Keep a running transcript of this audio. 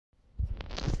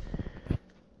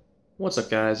What's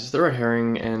up, guys? It's the Red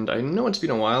Herring, and I know it's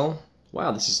been a while. Wow,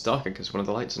 this is darker because one of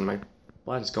the lights in my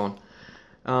light is gone.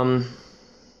 Um,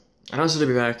 I announced to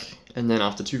be back, and then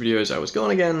after 2 videos I was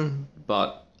gone again,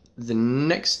 but the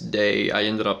next day I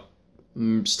ended up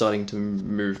starting to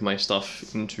move my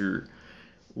stuff into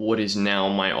what is now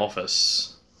my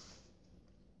office.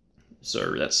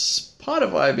 So that's part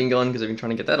of why I've been gone, because I've been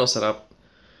trying to get that all set up.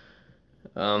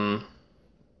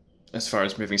 As far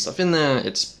as moving stuff in there,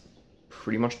 it's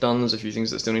pretty much done. There's a few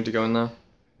things that still need to go in there,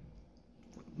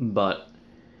 but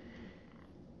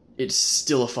it's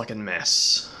still a fucking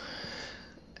mess,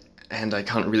 and I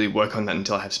can't really work on that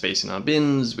until I have space in our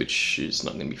bins, which is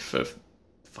not going to be for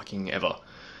fucking ever,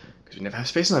 because we never have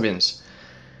space in our bins.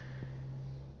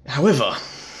 However,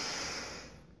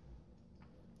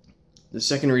 the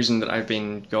second reason that I've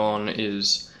been gone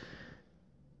is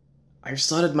I've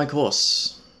started my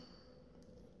course,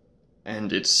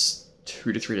 and it's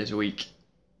 2 to 3 days a week,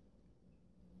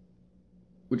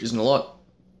 which isn't a lot,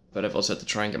 but I've also had to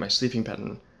try and get my sleeping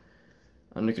pattern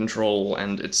under control,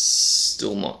 and it's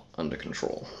still not under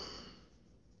control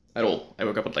at all. I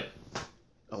woke up at like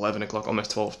 11 o'clock,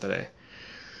 almost 12 today,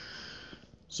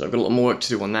 so I've got a lot more work to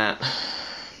do on that.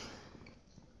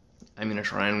 I'm gonna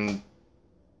try and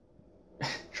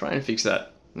fix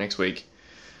that next week,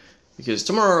 because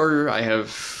tomorrow I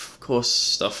have course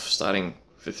stuff starting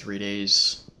for 3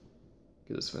 days,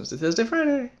 because it's Wednesday, Thursday,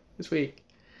 Friday this week.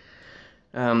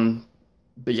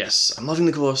 But yes, I'm loving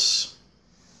the course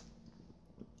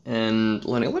and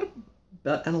learning a lot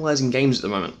about analyzing games at the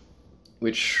moment,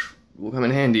 which will come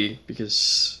in handy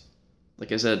because,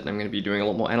 like I said, I'm going to be doing a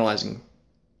lot more analyzing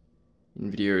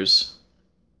in videos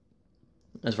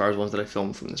as far as ones that I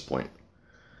film from this point.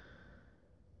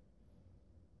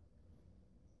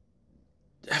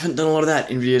 I haven't done a lot of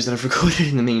that in videos that I've recorded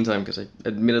in the meantime, because I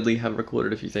admittedly have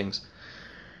recorded a few things.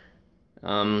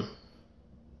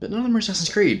 But none of them are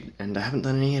Assassin's Creed, and I haven't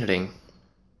done any editing.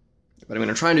 But I'm going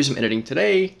to try and do some editing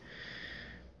today.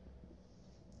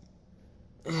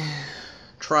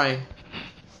 Try.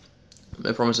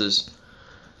 No promises.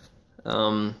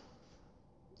 And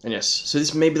yes, so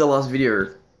this may be the last video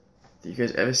that you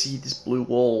guys ever see this blue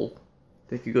wall.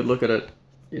 Take a good look at it.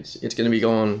 It's going to be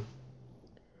gone.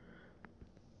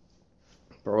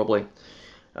 Probably.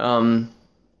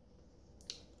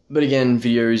 But again,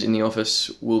 videos in the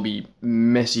office will be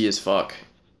messy as fuck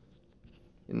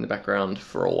in the background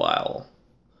for a while.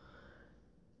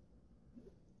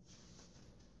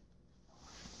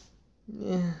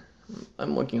 Yeah,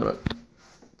 I'm working on it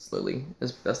slowly,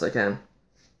 as best I can.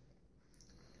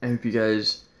 I hope you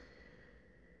guys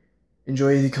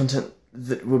enjoy the content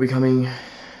that will be coming,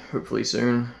 hopefully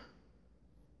soon.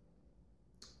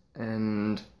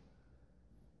 And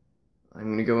I'm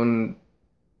gonna go and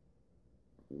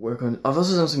work on... I've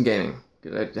also done some gaming,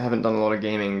 because I haven't done a lot of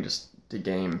gaming just to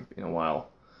game in a while,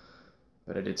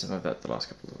 but I did some of that the last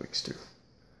couple of weeks too.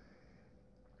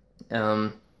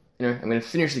 I'm going to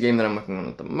finish the game that I'm working on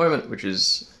at the moment, which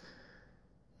is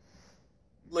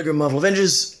LEGO Marvel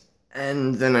Avengers,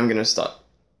 and then I'm going to start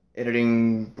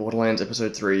editing Borderlands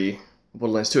Episode 3,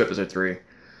 Borderlands 2 Episode 3.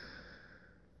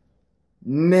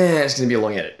 Man, it's going to be a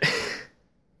long edit.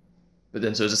 But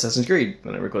then so is Assassin's Creed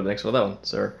when I record the next one of that one,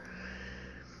 so...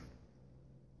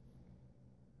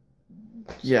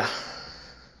 yeah,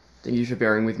 thank you for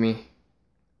bearing with me.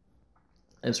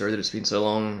 I'm sorry that it's been so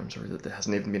long. I'm sorry that there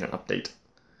hasn't even been an update.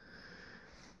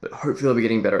 But hopefully I'll be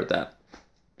getting better at that.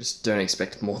 Just don't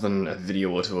expect more than a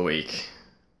video or two a week,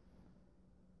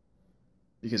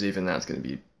 because even that's going to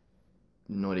be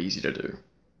not easy to do.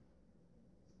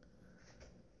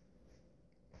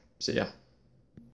 So yeah.